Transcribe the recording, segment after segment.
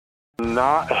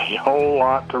Not a whole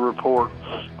lot to report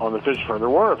on the fishing front. There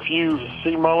were a few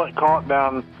sea mullet caught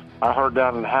I heard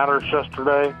down in Hatteras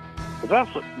yesterday, but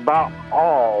that's about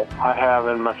all I have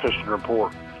in my fishing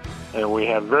report. And we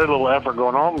have very little effort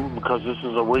going on because this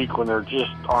is a week when there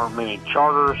just aren't many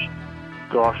charters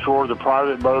go offshore. The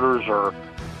private boaters or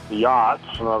the yachts,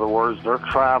 in other words, they're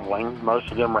traveling.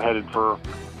 Most of them are headed for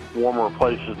warmer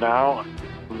places now.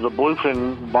 The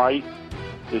bluefin bite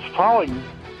is probably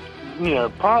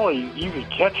you could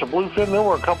catch a bluefin. There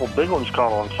were a couple big ones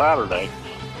caught on Saturday,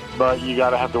 but you got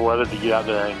to have the weather to get out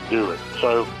there and do it.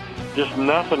 So just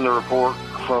nothing to report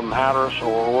from Hatteras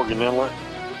or Oregon Inlet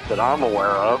that I'm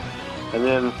aware of. And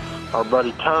then our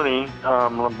buddy Tony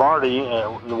Lombardi,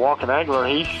 the Walking Angler,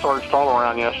 he started stalling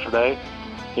around yesterday.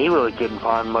 He really couldn't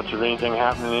find much of anything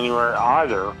happening anywhere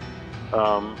either.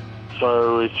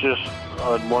 So it's just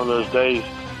one of those days.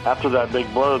 After that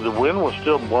big blow, the wind was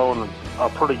still blowing a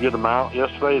pretty good amount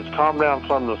yesterday. It's calmed down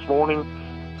some this morning,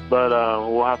 but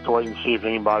we'll have to wait and see if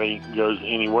anybody goes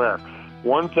anywhere.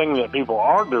 One thing that people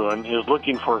are doing is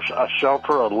looking for a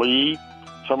shelter, a lee,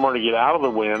 somewhere to get out of the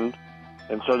wind.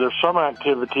 And so there's some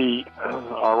activity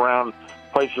around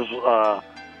places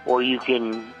where you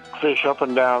can fish up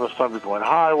and down the Subject Point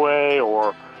Highway,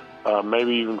 or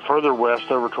maybe even further west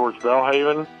over towards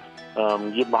Belhaven.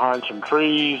 Get behind some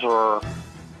trees, or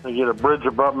get a bridge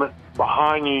abutment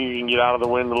behind you. You can get out of the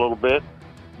wind a little bit.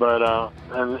 But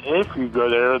and if you go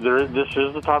there, this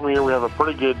is the time of year we have a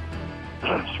pretty good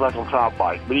speckled trout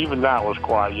bite. But even that was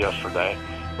quiet yesterday.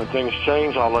 When things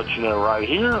change, I'll let you know right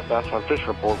here. That's my fish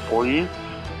report for you.